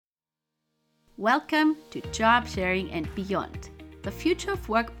Welcome to Job Sharing and Beyond, the Future of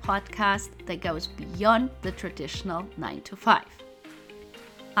Work podcast that goes beyond the traditional 9 to 5.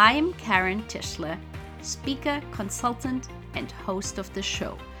 I am Karen Tischler, speaker, consultant, and host of the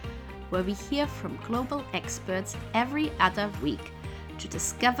show, where we hear from global experts every other week to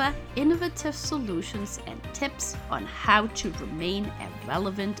discover innovative solutions and tips on how to remain a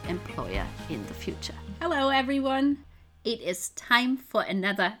relevant employer in the future. Hello, everyone. It is time for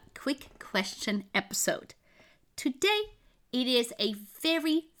another quick question episode. Today, it is a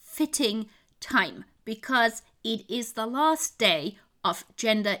very fitting time because it is the last day of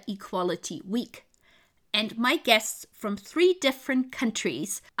Gender Equality Week. And my guests from 3 different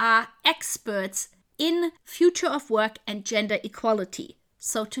countries are experts in future of work and gender equality.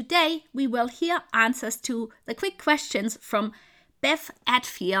 So today we will hear answers to the quick questions from Beth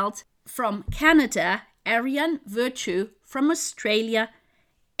Atfield from Canada, Ariane Virtue from Australia,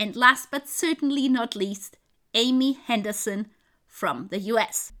 and last but certainly not least, Amy Henderson from the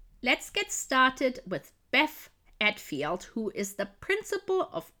US. Let's get started with Beth Atfield, who is the principal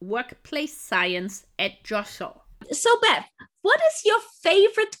of workplace science at Joshua. So Beth, what is your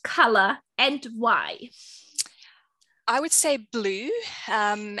favorite color and why? I would say blue.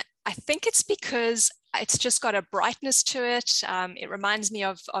 I think it's because it's just got a brightness to it. It reminds me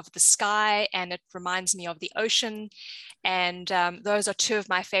of the sky, and it reminds me of the ocean. And those are 2 of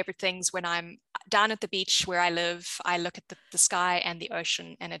my favorite things. When I'm down at the beach where I live, I look at the sky and the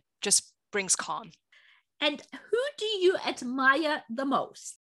ocean, and it just brings calm. And who do you admire the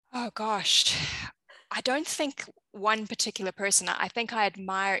most? Oh gosh, I don't think one particular person. I think I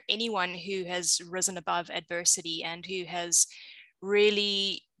admire anyone who has risen above adversity and who has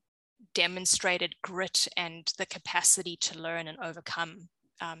really demonstrated grit and the capacity to learn and overcome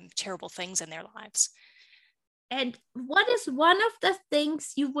terrible things in their lives. And what is one of the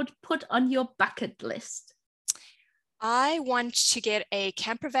things you would put on your bucket list? I want to get a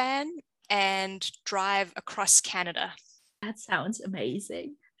camper van and drive across Canada. That sounds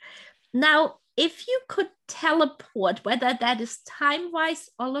amazing. Now, if you could teleport, whether that is time-wise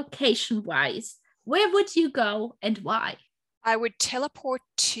or location-wise, where would you go and why? I would teleport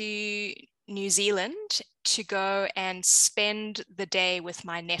to New Zealand to go and spend the day with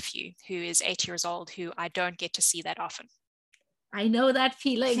my nephew, who is 8 years old, who I don't get to see that often. I know that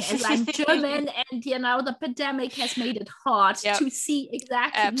feeling as I'm German and, the pandemic has made it hard to see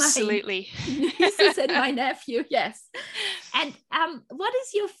exactly Absolutely. my nieces and my nephew, yes. And what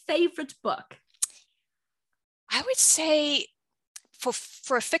is your favorite book? I would say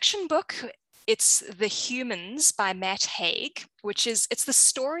for a fiction book, it's The Humans by Matt Haig, it's the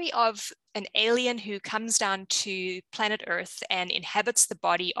story of an alien who comes down to planet Earth and inhabits the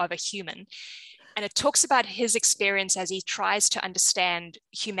body of a human. And it talks about his experience as he tries to understand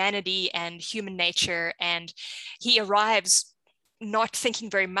humanity and human nature. And he arrives not thinking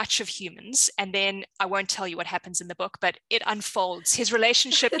very much of humans. And then I won't tell you what happens in the book, but it unfolds. His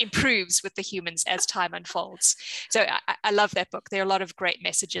relationship improves with the humans as time unfolds. So I love that book. There are a lot of great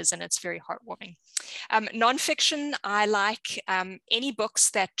messages and it's very heartwarming. Nonfiction, I like any books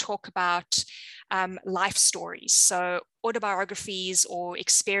that talk about life stories. So autobiographies or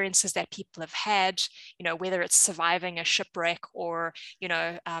experiences that people have had, whether it's surviving a shipwreck or,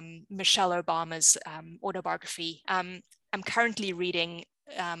 Michelle Obama's autobiography. I'm currently reading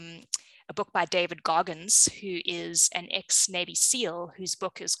a book by David Goggins, who is an ex-Navy SEAL, whose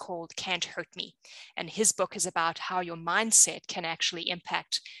book is called Can't Hurt Me. And his book is about how your mindset can actually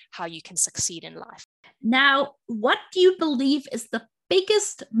impact how you can succeed in life. Now, what do you believe is the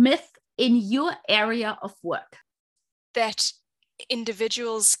biggest myth in your area of work? That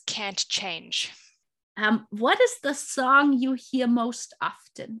individuals can't change. What is the song you hear most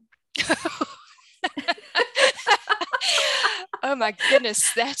often? Oh my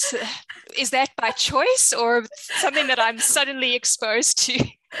goodness, is that by choice or something that I'm suddenly exposed to?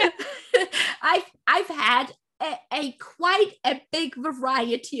 I've had a quite a big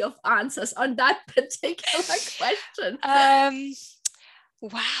variety of answers on that particular question.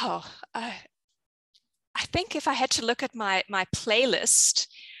 Wow. I think if I had to look at my playlist,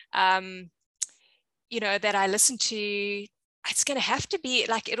 that I listen to, it's going to have to be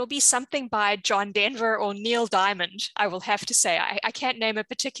it'll be something by John Denver or Neil Diamond, I will have to say. I can't name a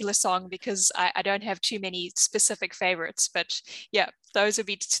particular song because I don't have too many specific favorites, but yeah, those would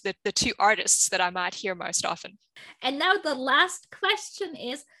be the 2 artists that I might hear most often. And now the last question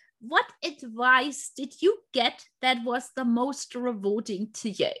is, what advice did you get that was the most rewarding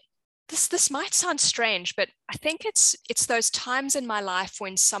to you? This might sound strange, but I think it's those times in my life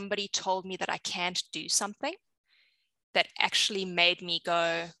when somebody told me that I can't do something that actually made me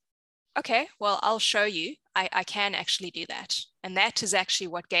go, Okay, well, I'll show you. I can actually do that. And that is actually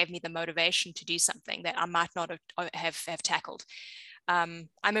what gave me the motivation to do something that I might not have tackled. I'm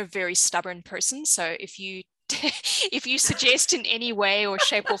a very stubborn person. So if you if you suggest in any way or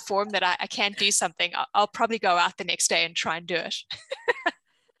shape or form that I can't do something, I'll probably go out the next day and try and do it.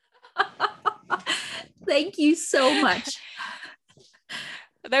 Thank you so much.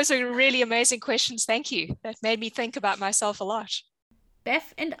 Those are really amazing questions. Thank you. That made me think about myself a lot.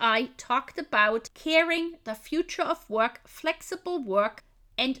 Beth and I talked about caring, the future of work, flexible work,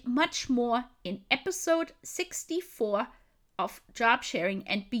 and much more in episode 64 of Job Sharing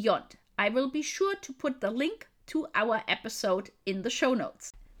and Beyond. I will be sure to put the link to our episode in the show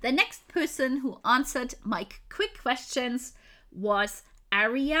notes. The next person who answered my quick questions was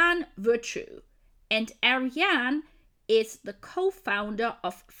Ariane Virtue. And Ariane is the co-founder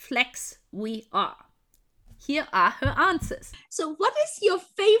of Flex We Are. Here are her answers. So what is your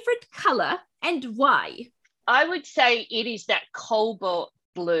favorite color and why? I would say it is that cobalt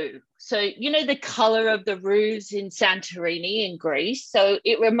blue. So, the color of the roofs in Santorini in Greece. So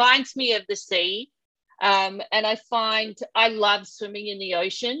it reminds me of the sea. And I love swimming in the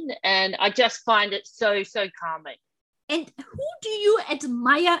ocean, and I just find it so, so calming. And who do you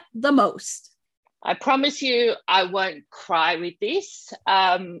admire the most? I promise you I won't cry with this.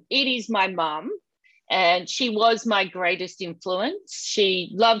 It is my mum, and she was my greatest influence.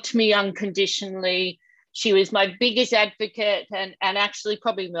 She loved me unconditionally. She was my biggest advocate and actually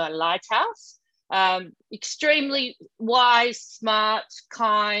probably my lighthouse. Extremely wise, smart,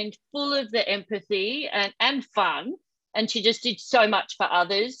 kind, full of the empathy and fun. And she just did so much for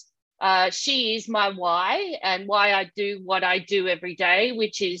others. She is my why, and why I do what I do every day,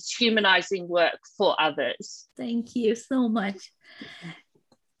 which is humanizing work for others. Thank you so much.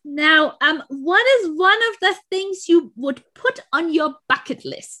 Now, what is one of the things you would put on your bucket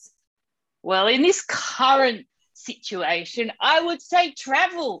list? Well, in this current situation, I would say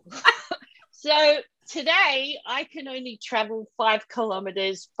travel. So today I can only travel 5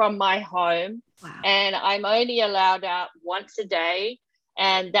 kilometers from my home. Wow. And I'm only allowed out once a day,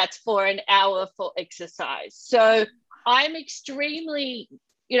 and that's for an hour for exercise. So I'm extremely,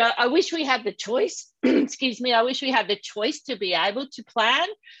 I wish we had the choice. Excuse me. I wish we had the choice to be able to plan.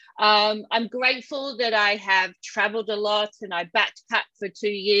 I'm grateful that I have traveled a lot, and I backpacked for 2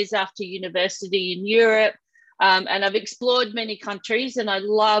 years after university in Europe. And I've explored many countries, and I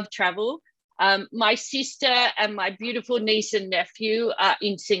love travel. My sister and my beautiful niece and nephew are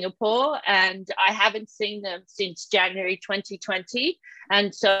in Singapore, and I haven't seen them since January 2020.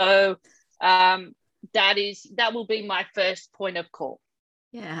 And so that will be my first point of call.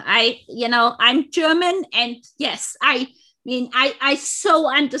 Yeah, I'm German, and yes, I so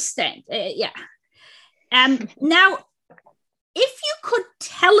understand. Now, if you could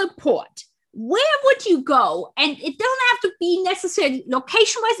teleport, where would you go? And it doesn't have to be necessarily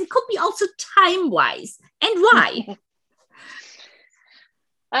location-wise, it could be also time-wise. And why?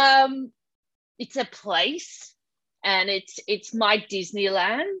 It's a place, and it's my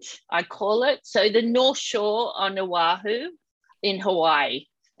Disneyland, I call it. So the North Shore on Oahu in Hawaii.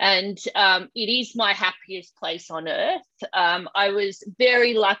 And it is my happiest place on earth. I was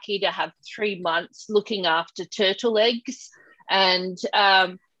very lucky to have 3 months looking after turtle eggs, and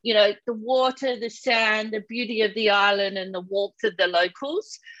the water, the sand, the beauty of the island, and the warmth of the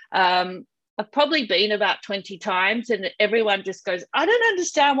locals. I've probably been about 20 times, and everyone just goes, I don't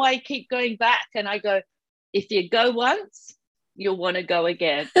understand why you keep going back. And I go, if you go once, you'll want to go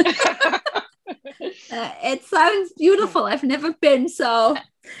again. It sounds beautiful. I've never been, so.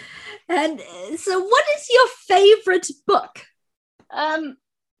 And so what is your favorite book?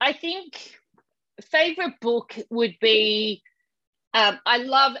 I think favorite book would be, I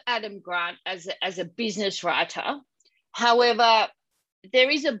love Adam Grant as a business writer. However, there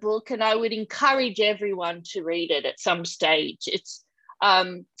is a book, and I would encourage everyone to read it at some stage. It's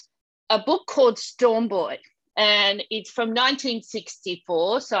a book called Storm Boy, and it's from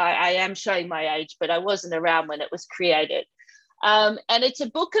 1964. So I am showing my age, but I wasn't around when it was created. And it's a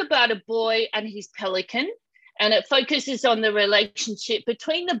book about a boy and his pelican, and it focuses on the relationship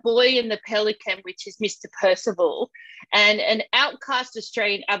between the boy and the pelican, which is Mr. Percival, and an outcast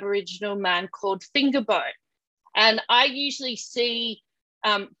Australian Aboriginal man called Fingerbone. And I usually see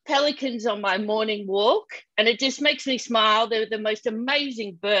pelicans on my morning walk, and it just makes me smile. They're the most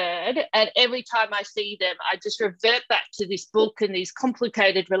amazing bird, and every time I see them, I just revert back to this book and these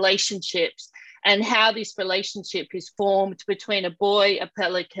complicated relationships, and how this relationship is formed between a boy, a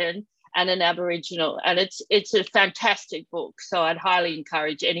pelican, and an Aboriginal. And it's a fantastic book, so I'd highly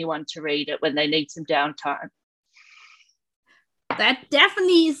encourage anyone to read it when they need some downtime. That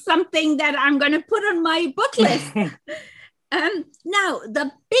definitely is something that I'm going to put on my book list. Now,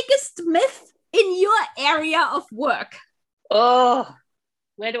 the biggest myth in your area of work. Oh,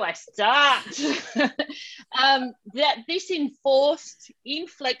 where do I start? That this enforced,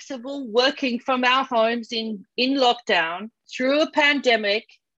 inflexible working from our homes in lockdown through a pandemic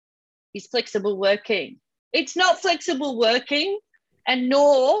is flexible working. It's not flexible working, and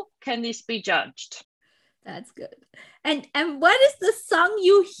nor can this be judged. That's good. And what is the song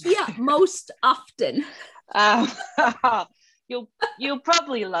you hear most often? You'll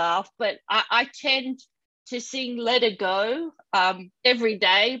probably laugh, but I tend to sing Let It Go every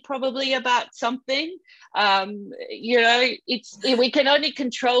day, probably about something. We can only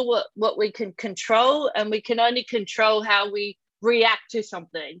control what we can control, and we can only control how we react to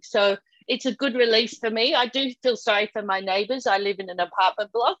something. So it's a good release for me. I do feel sorry for my neighbors. I live in an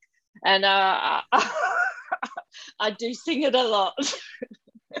apartment block, and I do sing it a lot.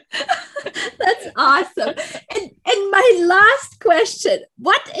 That's awesome. And my last question,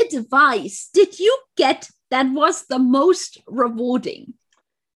 what advice did you get that was the most rewarding?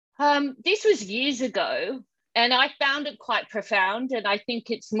 This was years ago, and I found it quite profound, and I think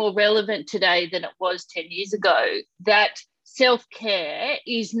it's more relevant today than it was 10 years ago, that self-care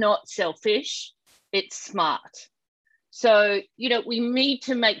is not selfish, it's smart. So, we need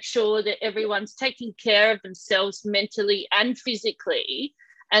to make sure that everyone's taking care of themselves mentally and physically,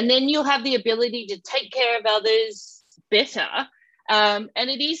 and then you'll have the ability to take care of others better. And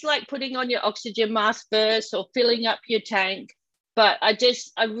it is like putting on your oxygen mask first or filling up your tank. But I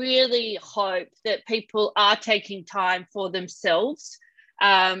really hope that people are taking time for themselves.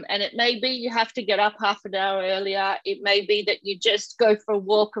 And it may be you have to get up half an hour earlier. It may be that you just go for a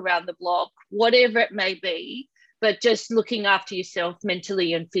walk around the block, whatever it may be. But just looking after yourself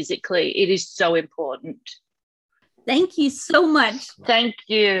mentally and physically, it is so important. Thank you so much. Thank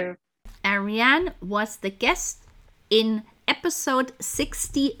you. Ariane was the guest in episode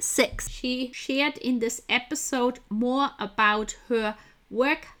 66. She shared in this episode more about her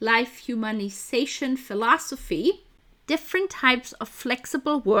work-life humanization philosophy, different types of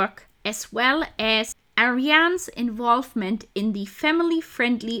flexible work, as well as Ariane's involvement in the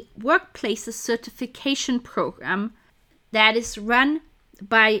family-friendly workplaces certification program that is run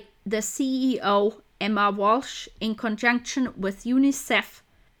by the CEO Emma Walsh in conjunction with UNICEF.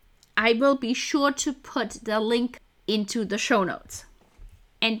 I will be sure to put the link into the show notes.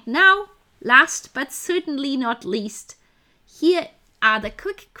 And now, last but certainly not least, here are the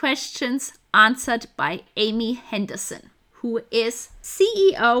quick questions answered by Amy Henderson, who is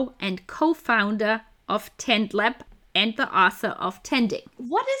CEO and co-founder of TendLab and the author of Tending.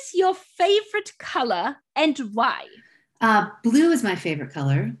 What is your favorite color and why? Blue is my favorite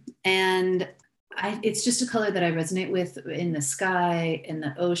color, and it's just a color that I resonate with in the sky, in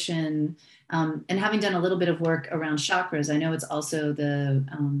the ocean, and having done a little bit of work around chakras, I know it's also the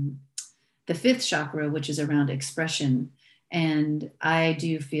fifth chakra, which is around expression. And I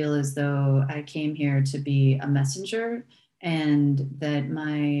do feel as though I came here to be a messenger, and that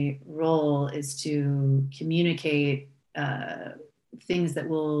my role is to communicate things that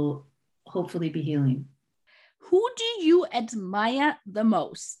will hopefully be healing. Who do you admire the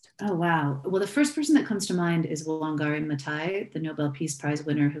most? Oh, wow. Well, the first person that comes to mind is Wangari Maathai, the Nobel Peace Prize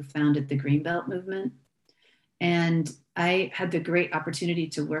winner who founded the Greenbelt movement. And I had the great opportunity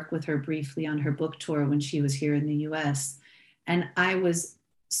to work with her briefly on her book tour when she was here in the US. And I was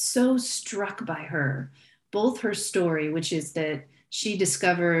so struck by her, both her story, which is that she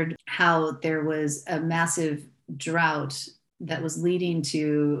discovered how there was a massive drought that was leading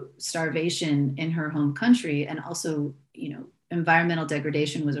to starvation in her home country. And also, environmental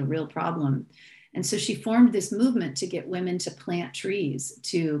degradation was a real problem. And so she formed this movement to get women to plant trees,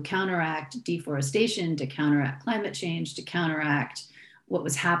 to counteract deforestation, to counteract climate change, to counteract what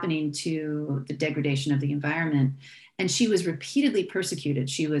was happening to the degradation of the environment. And she was repeatedly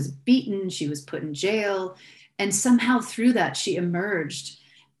persecuted. She was beaten, she was put in jail. And somehow through that, she emerged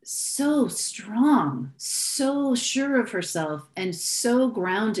so strong, so sure of herself, and so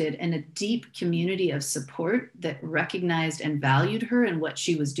grounded in a deep community of support that recognized and valued her and what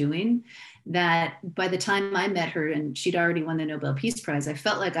she was doing, that by the time I met her and she'd already won the Nobel Peace Prize, I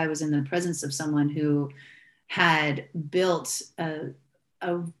felt like I was in the presence of someone who had built a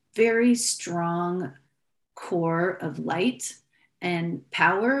very strong core of light and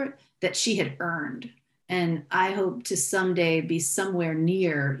power that she had earned. And I hope to someday be somewhere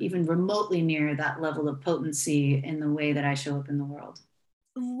near, even remotely near, that level of potency in the way that I show up in the world.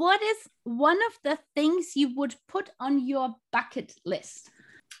 What is one of the things you would put on your bucket list?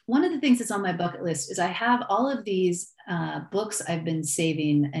 One of the things that's on my bucket list is I have all of these books I've been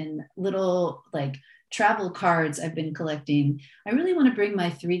saving and little like travel cards I've been collecting. I really want to bring my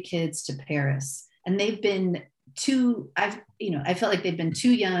 3 kids to Paris, and they've been I felt like they've been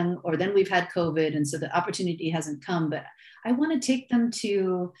too young, or then we've had COVID, and so the opportunity hasn't come. But I want to take them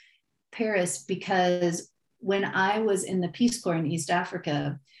to Paris because when I was in the Peace Corps in East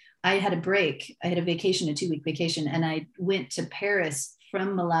Africa, I had a break. I had a vacation, a 2-week vacation, and I went to Paris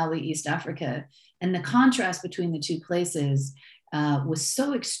from Malawi, East Africa. And the contrast between the 2 places was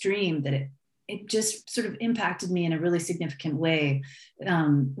so extreme that it just sort of impacted me in a really significant way.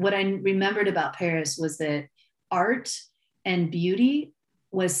 What I remembered about Paris was that art and beauty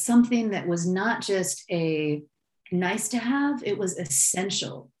was something that was not just a nice to have, it was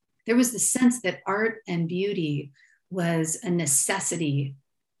essential. There was the sense that art and beauty was a necessity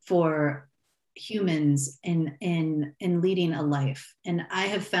for humans in leading a life. And I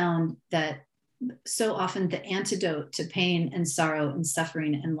have found that so often the antidote to pain and sorrow and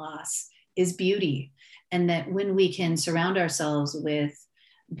suffering and loss is beauty. And that when we can surround ourselves with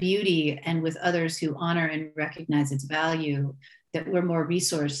beauty and with others who honor and recognize its value, that we're more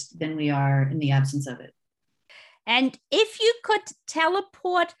resourced than we are in the absence of it. And if you could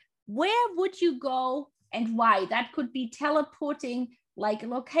teleport, where would you go and why? That could be teleporting like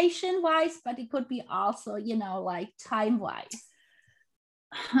location wise, but it could be also, like time wise.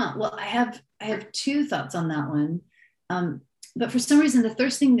 Well, I have 2 thoughts on that one. But for some reason, the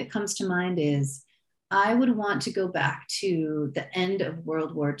first thing that comes to mind is I would want to go back to the end of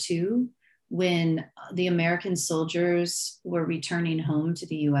World War II when the American soldiers were returning home to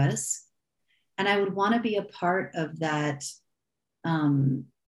the US. And I would want to be a part of that,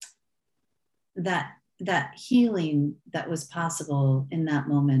 that healing that was possible in that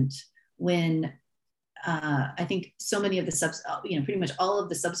moment when I think so many of the pretty much all of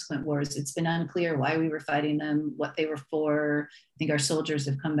the subsequent wars, it's been unclear why we were fighting them, what they were for. I think our soldiers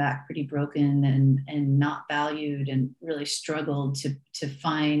have come back pretty broken and not valued, and really struggled to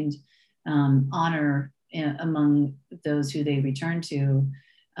find honor among those who they return to.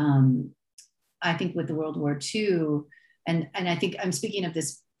 I think with the World War II, and I think I'm speaking of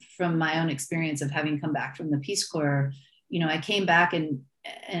this from my own experience of having come back from the Peace Corps. I came back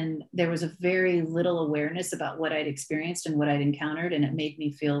and there was a very little awareness about what I'd experienced and what I'd encountered. And it made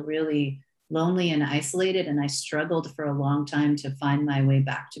me feel really lonely and isolated. And I struggled for a long time to find my way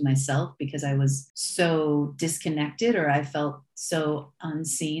back to myself because I was so disconnected, or I felt so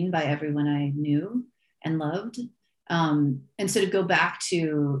unseen by everyone I knew and loved. And so to go back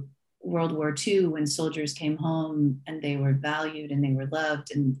to World War II, when soldiers came home and they were valued and they were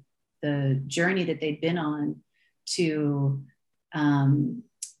loved, and the journey that they'd been on to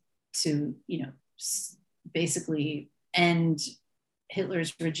basically end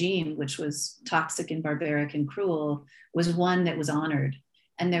Hitler's regime, which was toxic and barbaric and cruel, was one that was honored.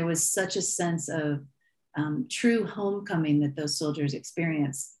 And there was such a sense of true homecoming that those soldiers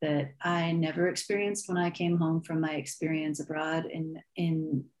experienced that I never experienced when I came home from my experience abroad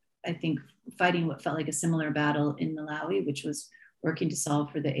in I think fighting what felt like a similar battle in Malawi, which was working to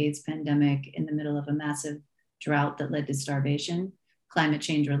solve for the AIDS pandemic in the middle of a massive drought that led to starvation, climate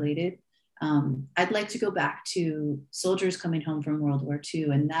change related. I'd like to go back to soldiers coming home from World War II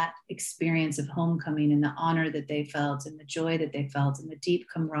and that experience of homecoming and the honor that they felt and the joy that they felt and the deep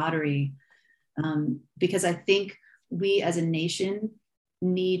camaraderie. Because I think we as a nation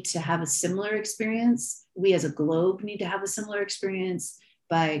need to have a similar experience. We as a globe need to have a similar experience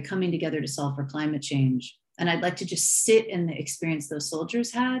by coming together to solve for climate change. And I'd like to just sit in the experience those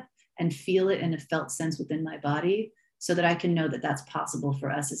soldiers had and feel it in a felt sense within my body, so that I can know that that's possible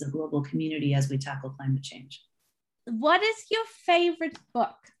for us as a global community as we tackle climate change. What is your favorite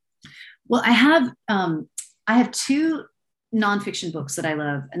book? Well, I have 2 nonfiction books that I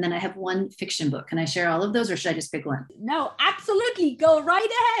love, and then I have 1 fiction book. Can I share all of those, or should I just pick one? No, absolutely. Go right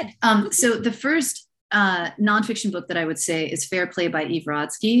ahead. So the first nonfiction book that I would say is Fair Play by Eve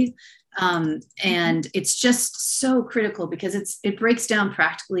Rodsky. And it's just so critical because it breaks down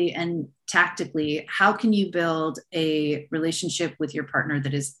practically and tactically, how can you build a relationship with your partner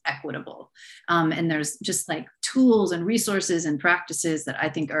that is equitable? And there's just like tools and resources and practices that I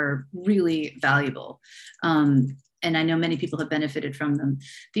think are really valuable. And I know many people have benefited from them.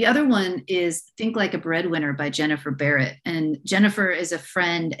 The other one is Think Like a Breadwinner by Jennifer Barrett. And Jennifer is a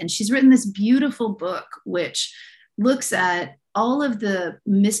friend, and she's written this beautiful book, which looks at all of the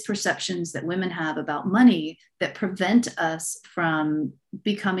misperceptions that women have about money that prevent us from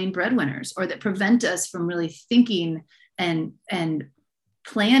becoming breadwinners, or that prevent us from really thinking and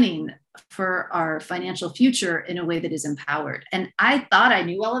planning for our financial future in a way that is empowered. And I thought I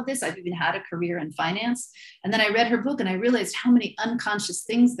knew all of this. I've even had a career in finance. And then I read her book and I realized how many unconscious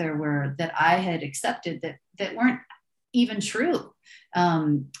things there were that I had accepted that weren't even true.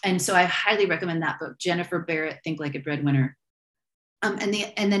 And so I highly recommend that book, Jennifer Barrett, Think Like a Breadwinner. And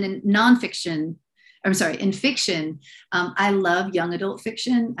then in fiction, I love young adult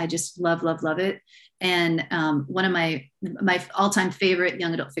fiction. I just love it. And one of my all-time favorite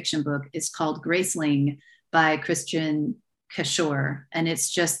young adult fiction book is called Graceling by Christian Cashore. And it's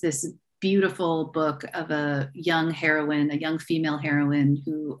just this beautiful book of a young female heroine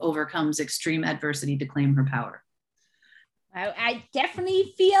who overcomes extreme adversity to claim her power. I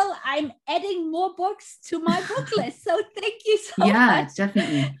definitely feel I'm adding more books to my book list. So thank you so much. Yeah,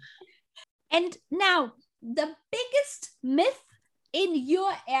 definitely. And now, the biggest myth in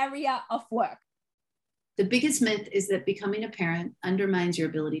your area of work. The biggest myth is that becoming a parent undermines your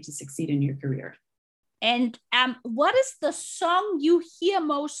ability to succeed in your career. And what is the song you hear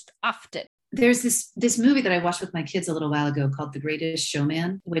most often? There's this movie that I watched with my kids a little while ago called The Greatest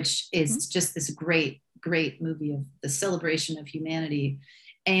Showman, which is just this great movie of the celebration of humanity.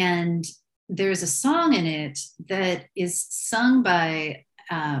 And there's a song in it that is sung by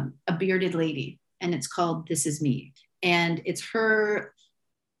a bearded lady, and it's called This Is Me. And it's her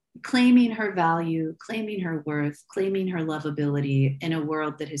claiming her value, claiming her worth, claiming her lovability in a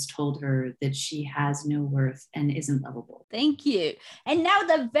world that has told her that she has no worth and isn't lovable. Thank you. And now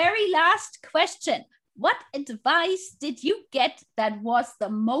the very last question. What advice did you get that was the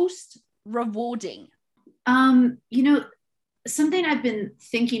most rewarding? Something I've been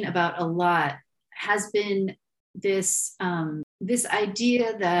thinking about a lot has been this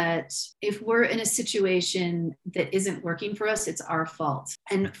idea that if we're in a situation that isn't working for us, it's our fault.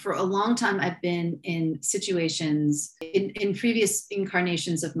 And for a long time, I've been in situations, in previous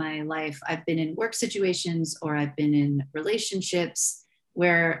incarnations of my life, I've been in work situations or I've been in relationships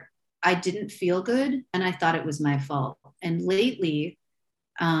where I didn't feel good and I thought it was my fault. And lately,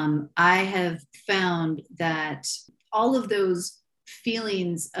 I have found that all of those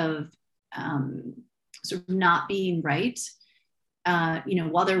feelings of sort of not being right,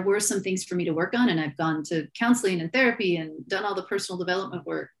 while there were some things for me to work on, and I've gone to counseling and therapy and done all the personal development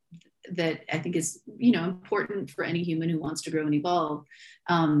work that I think is, important for any human who wants to grow and evolve.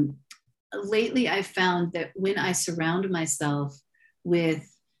 Lately, I've found that when I surround myself with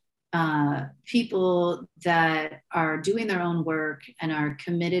people that are doing their own work and are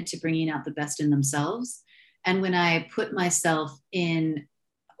committed to bringing out the best in themselves, and when I put myself in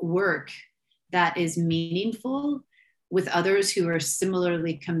work that is meaningful with others who are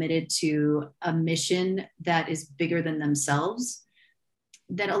similarly committed to a mission that is bigger than themselves,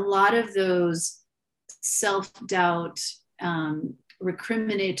 that a lot of those self-doubt,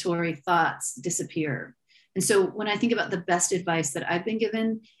 recriminatory thoughts disappear. And so when I think about the best advice that I've been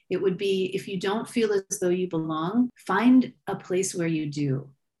given, it would be, if you don't feel as though you belong, find a place where you do,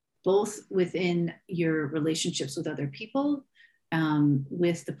 both within your relationships with other people,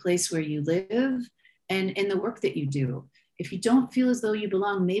 with the place where you live, and in the work that you do. If you don't feel as though you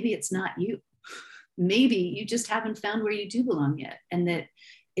belong, maybe it's not you. Maybe you just haven't found where you do belong yet, and that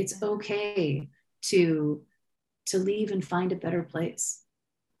it's okay to leave and find a better place.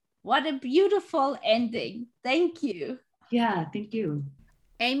 What a beautiful ending. Thank you. Yeah, thank you.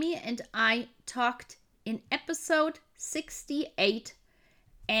 Amy and I talked in episode 68,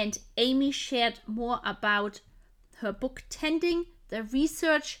 and Amy shared more about her book Tending, the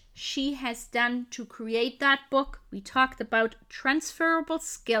research she has done to create that book. We talked about transferable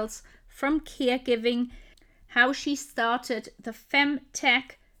skills from caregiving, how she started the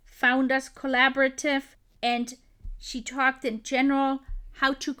FemTech Founders Collaborative, and she talked in general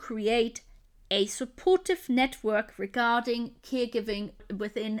how to create a supportive network regarding caregiving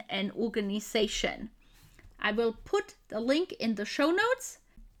within an organization. I will put the link in the show notes,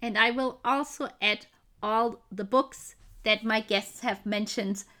 and I will also add all the books that my guests have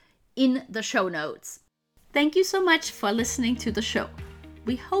mentioned in the show notes. Thank you so much for listening to the show.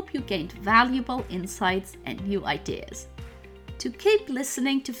 We hope you gained valuable insights and new ideas. To keep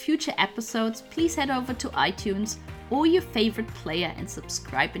listening to future episodes, please head over to iTunes or your favorite player and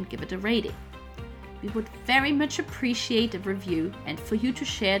subscribe and give it a rating. We would very much appreciate a review and for you to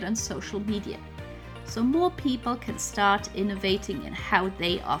share it on social media, so more people can start innovating in how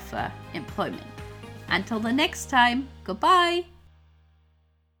they offer employment. Until the next time, goodbye!